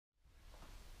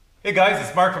Hey guys,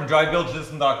 it's Mark from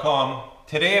drybilgesystem.com.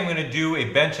 Today I'm going to do a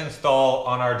bench install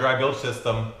on our dry bilge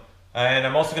system, and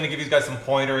I'm also going to give you guys some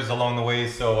pointers along the way,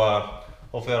 so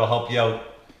hopefully that'll help you out.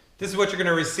 This is what you're going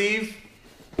to receive.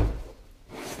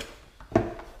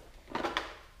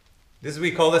 We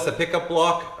call this a pickup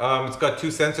block. It's got two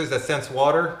sensors that sense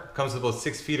water. It comes with about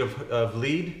 6 feet of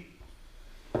lead.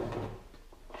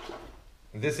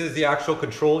 This is the actual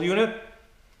control unit.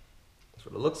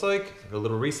 That's what it looks like. A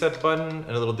little reset button and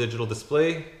a little digital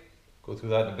display. Go through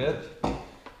that in a bit.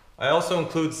 I also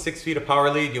include 6 feet of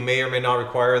power lead. You may or may not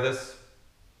require this.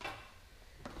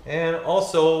 And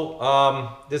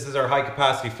also, this is our high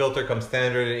capacity filter, comes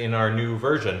standard in our new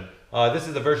version. This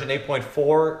is the version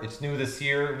 8.4. It's new this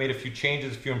year. We made a few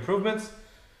changes, a few improvements.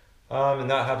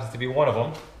 And that happens to be one of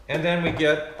them. And then we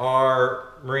get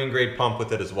our marine grade pump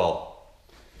with it as well.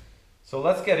 So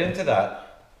let's get into that.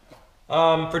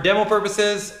 For demo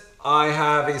purposes, I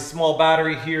have a small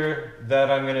battery here that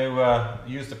I'm going to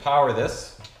use to power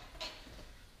this.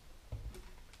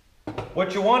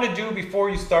 What you want to do before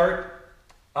you start,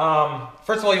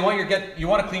 first of all, you want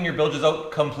to clean your bilges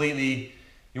out completely.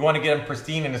 You want to get them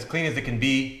pristine and as clean as it can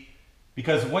be,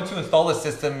 because once you install the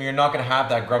system, you're not going to have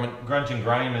that grunge and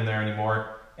grime in there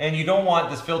anymore, and you don't want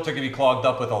this filter to be clogged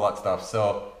up with all that stuff.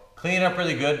 So clean it up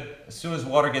really good. As soon as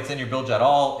water gets in your bilge at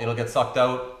all, it'll get sucked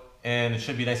out. And it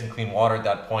should be nice and clean water at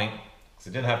that point, because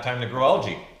it didn't have time to grow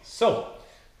algae. So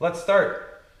let's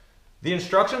start. The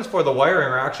instructions for the wiring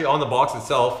are actually on the box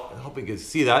itself. I hope you can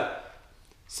see that.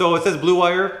 So it says blue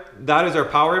wire. That is our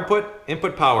power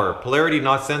input power, polarity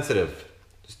not sensitive.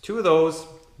 Just two of those.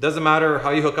 Doesn't matter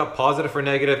how you hook up, positive or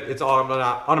negative, it's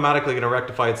automatically going to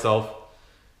rectify itself.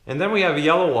 And then we have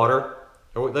yellow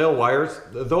wires.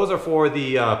 Those are for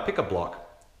the pickup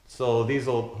block. So these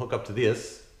will hook up to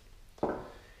this.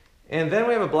 And then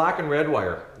we have a black and red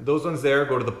wire. Those ones there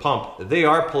go to the pump. They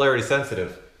are polarity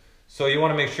sensitive. So you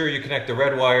want to make sure you connect the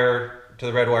red wire to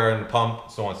the red wire in the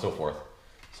pump, so on and so forth.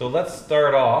 So let's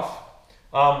start off.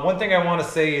 One thing I want to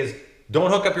say is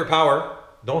don't hook up your power.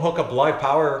 Don't hook up live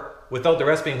power without the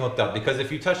rest being hooked up, because if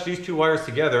you touch these two wires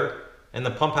together and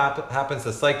the pump happens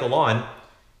to cycle on,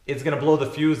 it's going to blow the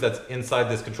fuse that's inside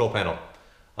this control panel.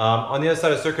 On the other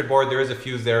side of the circuit board, there is a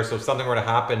fuse there, so if something were to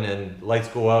happen and lights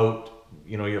go out,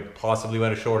 you know, you possibly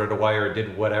went shorted a wire or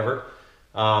did whatever,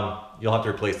 you'll have to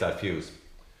replace that fuse.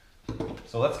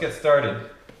 So let's get started.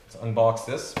 Let's unbox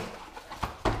this.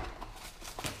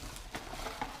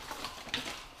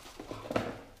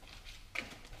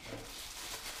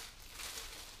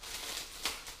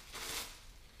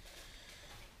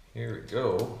 Here we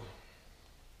go.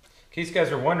 In case you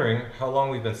guys are wondering how long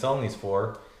we've been selling these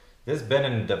for, this has been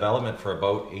in development for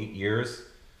about 8 years.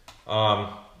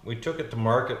 We took it to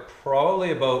market probably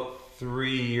about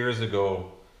 3 years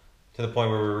ago, to the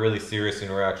point where we were really serious and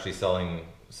we were actually selling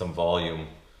some volume.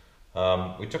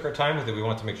 We took our time with it. We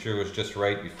wanted to make sure it was just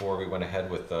right before we went ahead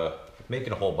with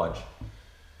making a whole bunch.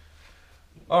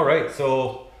 All right,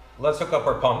 so let's hook up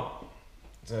our pump.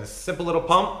 It's a simple little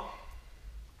pump.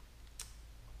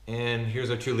 And here's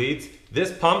our two leads.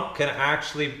 This pump can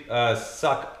actually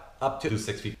suck up to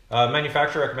 6 feet.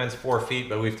 Manufacturer recommends 4 feet,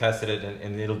 but we've tested it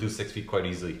and it'll do 6 feet quite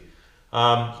easily.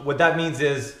 What that means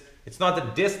is it's not the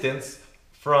distance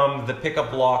from the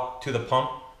pickup block to the pump,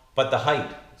 but the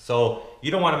height. So you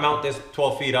don't want to mount this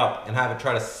 12 feet up and have it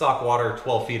try to suck water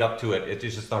 12 feet up to it.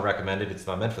 It's just not recommended. It's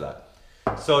not meant for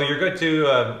that. So you're good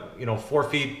to 4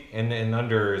 feet and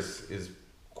under is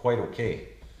quite okay.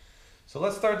 So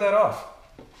let's start that off.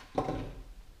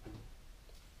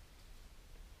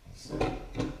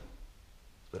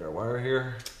 Split our wire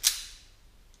here.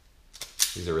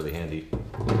 These are really handy.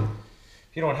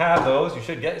 If you don't have those, you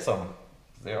should get some.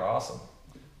 They are awesome.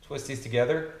 Twist these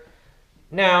together.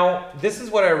 Now, this is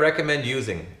what I recommend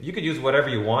using. You could use whatever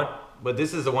you want, but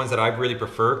this is the ones that I really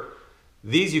prefer.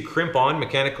 These you crimp on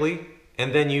mechanically,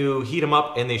 and then you heat them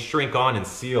up and they shrink on and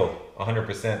seal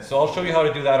 100%. So I'll show you how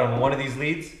to do that on one of these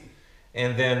leads,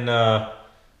 and then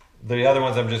the other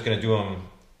ones I'm just going to do them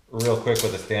real quick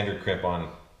with a standard crimp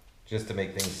on, just to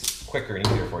make things quicker and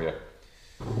easier for you.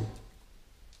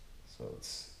 So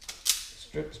let's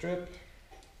strip.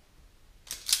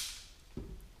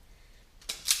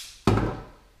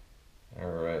 All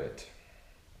right.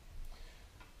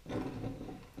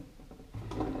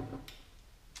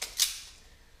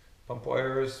 Pump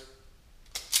wires.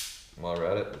 While we're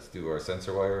at it, let's do our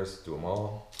sensor wires, do them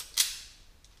all.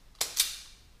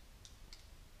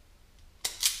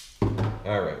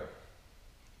 All right.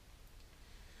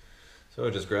 So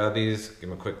just grab these, give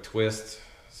them a quick twist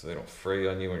so they don't fray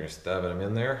on you when you're stabbing them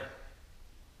in there.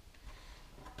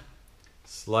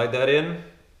 Slide that in.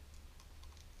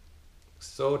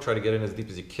 so. Try to get in as deep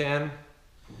as you can.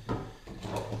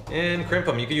 And crimp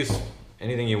them. You can use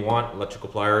anything you want. Electrical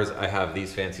pliers. I have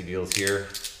these fancy deals here.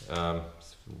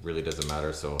 Really doesn't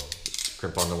matter, so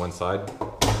crimp on the one side.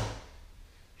 Make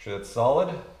sure that's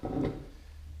solid.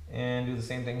 And do the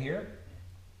same thing here.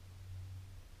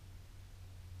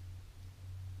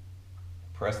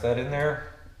 Press that in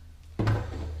there.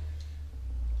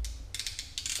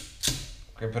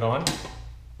 Crimp it on.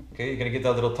 Okay, you're gonna get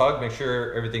that little tug, make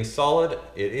sure everything's solid.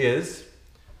 It is.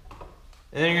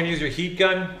 And then you're gonna use your heat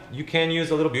gun. You can use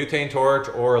a little butane torch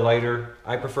or a lighter.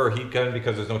 I prefer a heat gun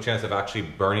because there's no chance of actually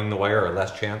burning the wire, or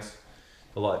less chance.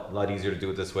 A lot easier to do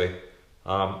it this way.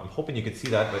 I'm hoping you can see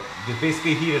that, but just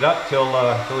basically heat it up till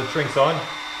it shrinks on.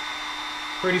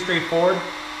 Pretty straightforward.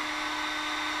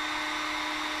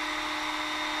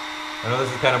 I know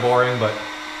this is kind of boring, but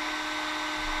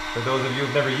for those of you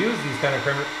who've never used these kind of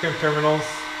crimp terminals,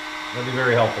 that'll be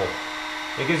very helpful.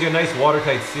 It gives you a nice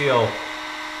watertight seal,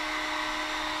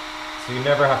 so you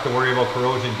never have to worry about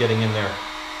corrosion getting in there.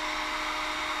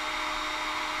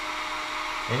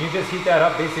 And you just heat that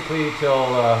up basically till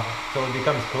it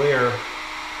becomes clear.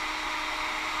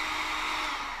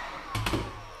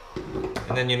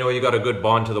 And then you know you got a good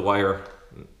bond to the wire.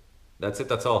 That's it,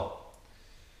 that's all.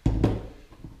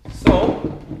 So,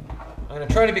 I'm gonna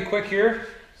try to be quick here,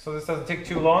 so this doesn't take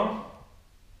too long.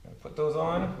 Put those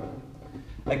on.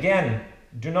 Again,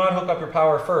 do not hook up your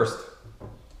power first.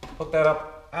 Hook that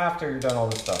up after you're done all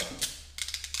this stuff.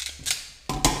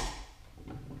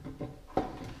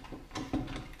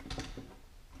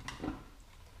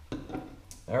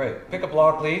 All right, pickup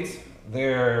block leads.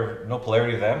 There's no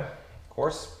polarity to them, of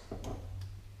course.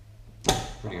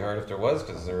 Pretty hard if there was,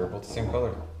 because they're both the same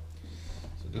color.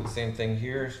 So do the same thing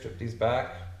here, strip these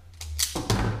back.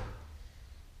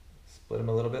 Split them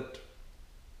a little bit.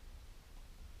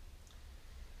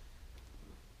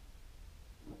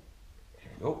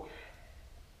 Here we go.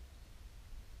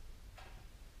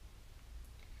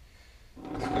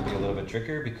 This could be a little bit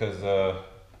trickier because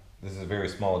this is a very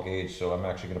small gauge, so I'm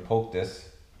actually going to poke this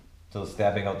till it's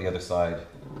stabbing out the other side.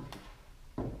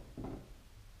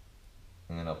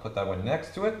 And then I'll put that one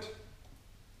next to it.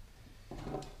 And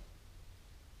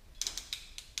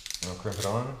I'll crimp it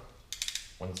on.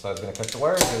 One side's going to catch the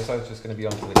wire, the other side's just going to be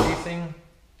onto the casing.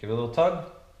 Give it a little tug.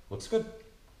 Looks good.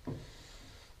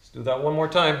 Let's do that one more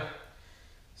time.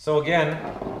 So again,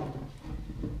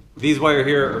 these wire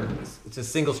here, it's a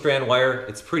single strand wire.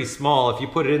 It's pretty small. If you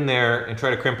put it in there and try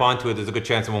to crimp onto it, there's a good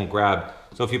chance it won't grab.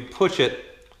 So if you push it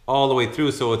all the way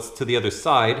through so it's to the other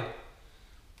side,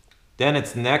 then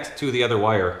it's next to the other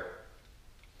wire.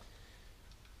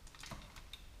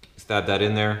 Stab that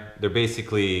in there. They're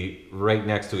basically right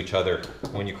next to each other.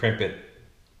 When you crimp it,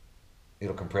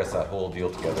 it'll compress that whole deal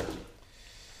together.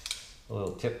 A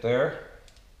little tip there.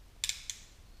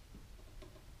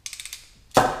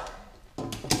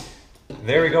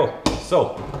 There we go.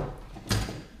 So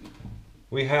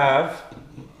we have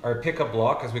our pickup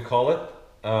block, as we call it.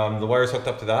 The wire's hooked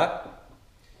up to that.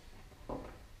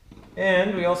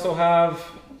 And we also have,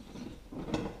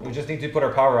 we just need to put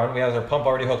our power on. We have our pump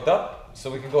already hooked up, so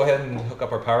we can go ahead and hook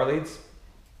up our power leads.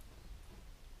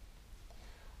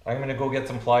 I'm going to go get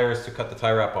some pliers to cut the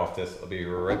tie wrap off this. I'll be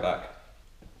right back.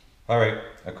 All right,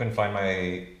 I couldn't find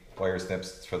my wire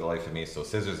snips for the life of me, so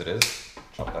scissors it is.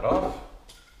 Chop that off.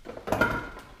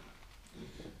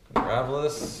 Unravel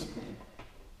this.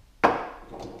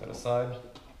 Put that aside.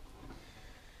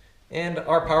 And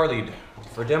our power lead.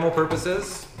 For demo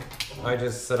purposes, I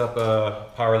just set up a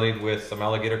power lead with some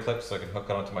alligator clips so I can hook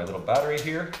it onto my little battery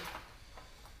here.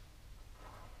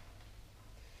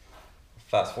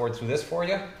 Fast forward through this for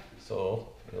you, so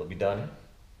it'll be done.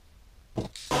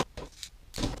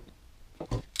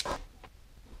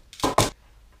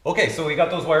 Okay, so we got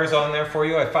those wires on there for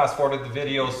you. I fast forwarded the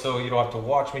video so you don't have to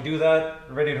watch me do that.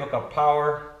 Ready to hook up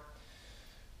power.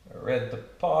 Red to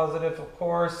positive, of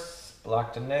course.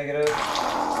 Black to negative.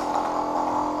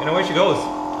 And away she goes.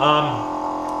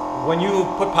 When you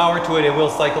put power to it, it will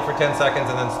cycle for 10 seconds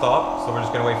and then stop. So we're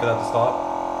just gonna wait for that to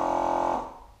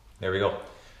stop. There we go.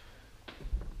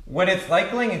 When it's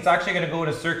cycling, it's actually gonna go in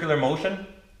a circular motion.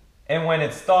 And when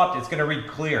it's stopped, it's gonna read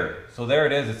clear. So there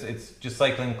it is, it's just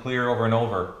cycling clear over and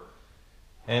over.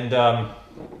 And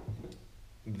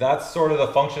that's sort of the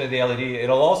function of the LED.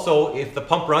 It'll also, if the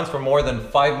pump runs for more than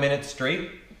 5 minutes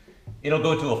straight, it'll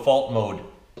go to a fault mode.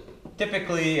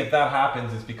 Typically, if that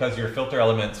happens, it's because your filter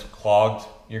element's clogged.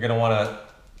 You're gonna wanna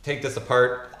take this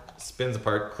apart, spins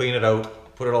apart, clean it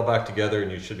out, put it all back together,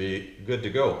 and you should be good to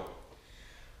go.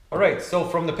 All right, so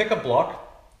from the pickup block,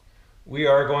 we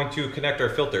are going to connect our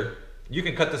filter. You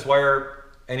can cut this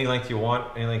wire any length you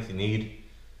want, any length you need.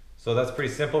 So that's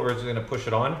pretty simple. We're just gonna push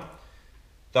it on.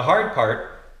 The hard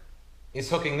part is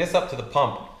hooking this up to the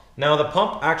pump. Now the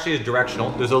pump actually is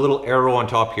directional. There's a little arrow on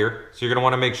top here. So you're gonna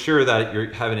wanna make sure that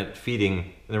you're having it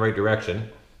feeding in the right direction.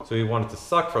 So you want it to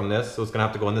suck from this, so it's gonna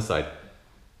have to go on this side.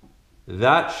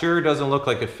 That sure doesn't look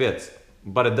like it fits,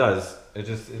 but it does.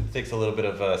 It takes a little bit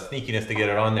of sneakiness to get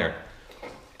it on there.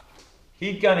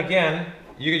 Heat gun again,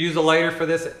 you could use a lighter for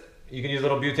this. You can use a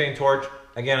little butane torch.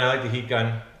 Again, I like the heat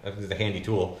gun. It's a handy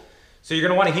tool. So you're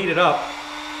gonna wanna heat it up.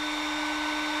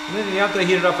 And then you have to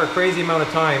heat it up for a crazy amount of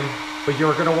time, but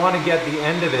you're gonna wanna get the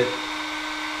end of it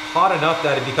hot enough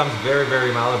that it becomes very,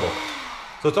 very malleable.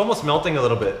 So it's almost melting a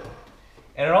little bit.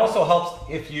 And it also helps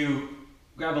if you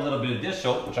grab a little bit of dish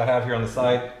soap, which I have here on the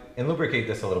side, and lubricate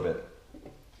this a little bit.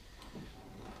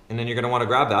 And then you're gonna wanna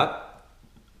grab that.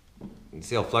 You can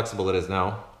see how flexible it is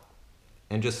now.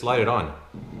 And just slide it on.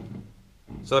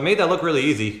 So I made that look really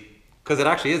easy, because it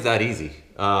actually is that easy.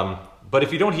 But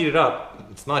if you don't heat it up,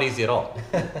 it's not easy at all.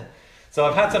 So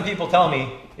I've had some people tell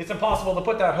me, it's impossible to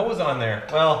put that hose on there.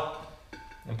 Well,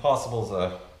 impossible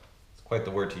is it's quite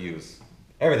the word to use.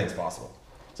 Everything's possible.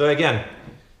 So again,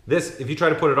 this, if you try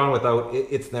to put it on without,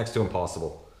 it's next to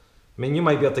impossible. I mean, you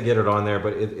might be able to get it on there,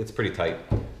 but it's pretty tight.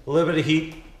 A little bit of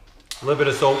heat, a little bit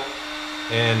of soap,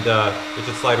 and it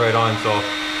should slide right on. So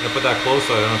I'm gonna put that close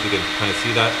so I don't know if you can kind of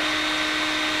see that.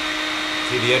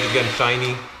 See, the edge is getting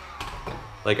shiny.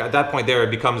 Like at that point there, it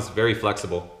becomes very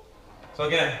flexible. So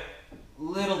again,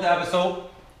 little dab of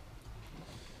soap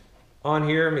on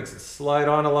here makes it slide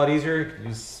on a lot easier. You can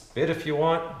use spit if you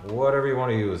want, whatever you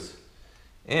want to use.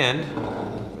 And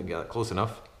if I got it close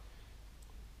enough,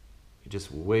 you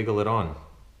just wiggle it on.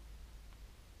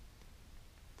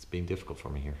 It's being difficult for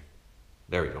me here.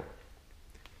 There we go.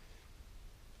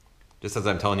 Just as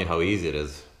I'm telling you how easy it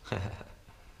is.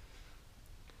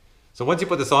 So once you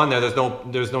put this on there,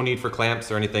 there's no need for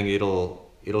clamps or anything. It'll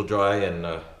dry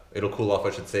and it'll cool off,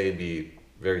 I should say. It'd be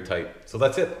very tight. So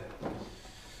that's it. I'm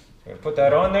gonna put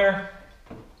that on there.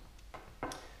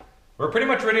 We're pretty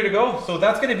much ready to go. So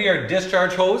that's gonna be our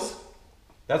discharge hose.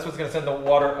 That's what's gonna send the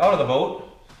water out of the boat.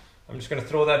 I'm just gonna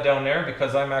throw that down there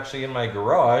because I'm actually in my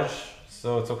garage,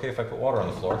 so it's okay if I put water on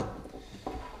the floor.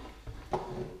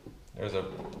 There's a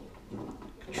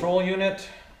control unit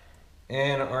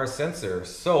and our sensor.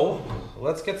 So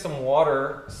let's get some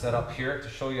water set up here to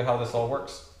show you how this all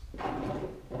works.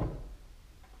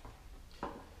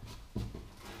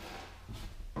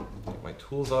 Get my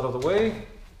tools out of the way.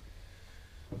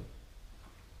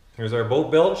 Here's our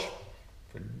boat bilge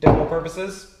for demo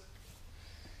purposes.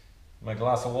 My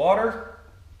glass of water.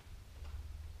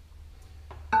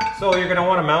 So you're gonna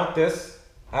wanna mount this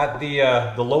at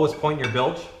the lowest point in your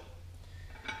bilge.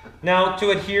 Now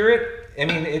to adhere it, I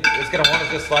mean, it's gonna want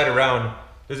to just slide around.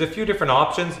 There's a few different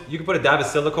options. You can put a dab of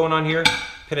silicone on here,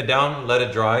 pin it down, let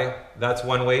it dry. That's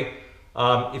one way.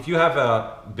 If you have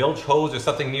a bilge hose or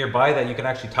something nearby that you can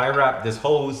actually tie wrap this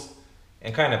hose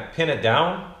and kind of pin it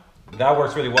down, that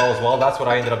works really well as well. That's what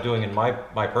I ended up doing in my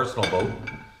personal boat.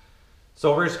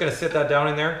 So we're just gonna sit that down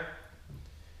in there.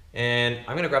 And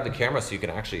I'm gonna grab the camera so you can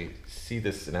actually see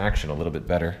this in action a little bit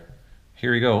better.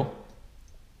 Here we go.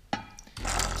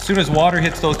 As soon as water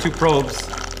hits those two probes,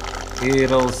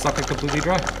 it'll suck it completely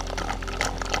dry.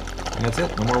 And that's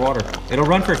it, no more water. It'll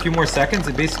run for a few more seconds.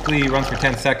 It basically runs for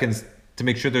 10 seconds to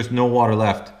make sure there's no water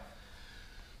left.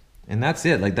 And that's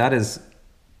it, like that is,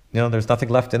 you know, there's nothing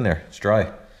left in there, it's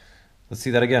dry. Let's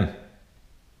see that again.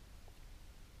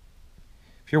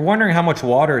 If you're wondering how much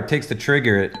water it takes to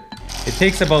trigger it, it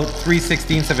takes about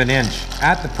 3/16 of an inch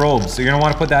at the probe. So you're gonna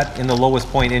wanna put that in the lowest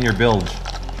point in your bilge.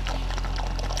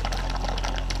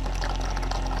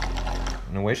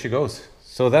 And away she goes.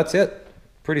 So that's it.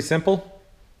 Pretty simple.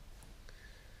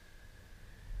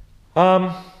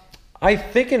 I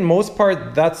think in most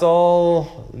part, that's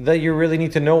all that you really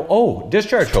need to know. Oh,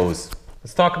 discharge hose.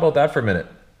 Let's talk about that for a minute.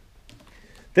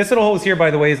 This little hose here,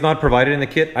 by the way, is not provided in the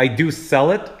kit. I do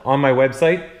sell it on my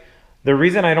website. The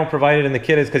reason I don't provide it in the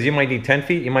kit is because you might need 10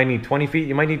 feet, you might need 20 feet,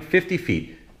 you might need 50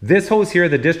 feet. This hose here,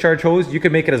 the discharge hose, you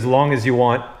can make it as long as you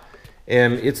want.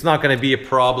 And it's not gonna be a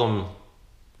problem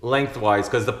lengthwise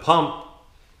because the pump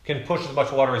can push as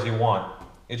much water as you want.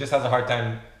 It just has a hard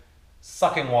time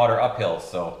sucking water uphill,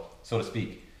 so to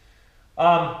speak.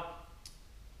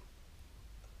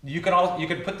 You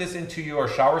can put this into your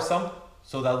shower sump.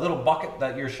 So that little bucket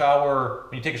that your shower,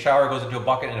 when you take a shower, it goes into a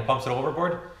bucket and it pumps it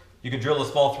overboard. You can drill a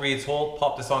small 3/8 hole,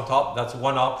 pop this on top. That's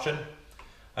one option.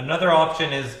 Another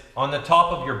option is on the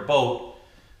top of your boat,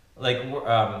 like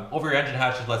over your engine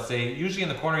hatches, let's say. Usually in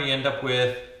the corner you end up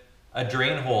with a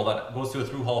drain hole that goes through a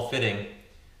through hull fitting.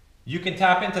 You can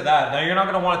tap into that. Now you're not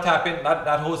going to want to tap in,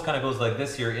 that hose kind of goes like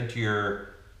this here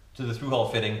to the through hull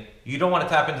fitting. You don't want to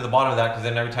tap into the bottom of that because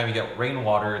then every time you get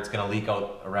rainwater, it's going to leak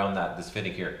out around this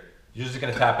fitting here. You're just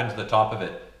going to tap into the top of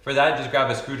it. For that, just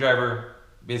grab a screwdriver,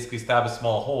 basically stab a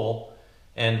small hole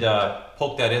and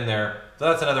poke that in there. So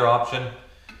that's another option.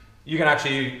 You can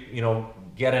actually,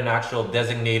 get an actual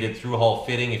designated through hull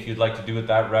fitting if you'd like to do it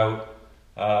that route.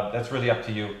 That's really up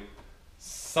to you.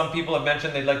 Some people have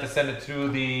mentioned they'd like to send it through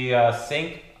the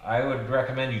sink. I would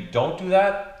recommend you don't do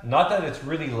that. Not that it's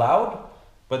really loud,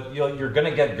 but you're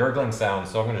gonna get gurgling sounds.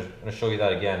 So I'm gonna show you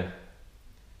that again.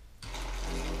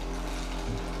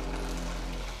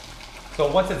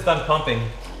 So once it's done pumping,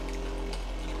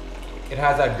 it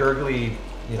has that gurgly,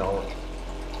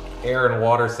 air and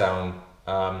water sound.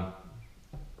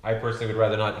 I personally would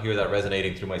rather not hear that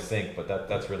resonating through my sink, but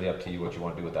that's really up to you what you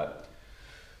want to do with that.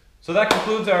 So that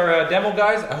concludes our demo,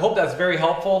 guys. I hope that's very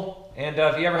helpful. And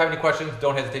if you ever have any questions,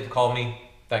 don't hesitate to call me.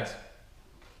 Thanks.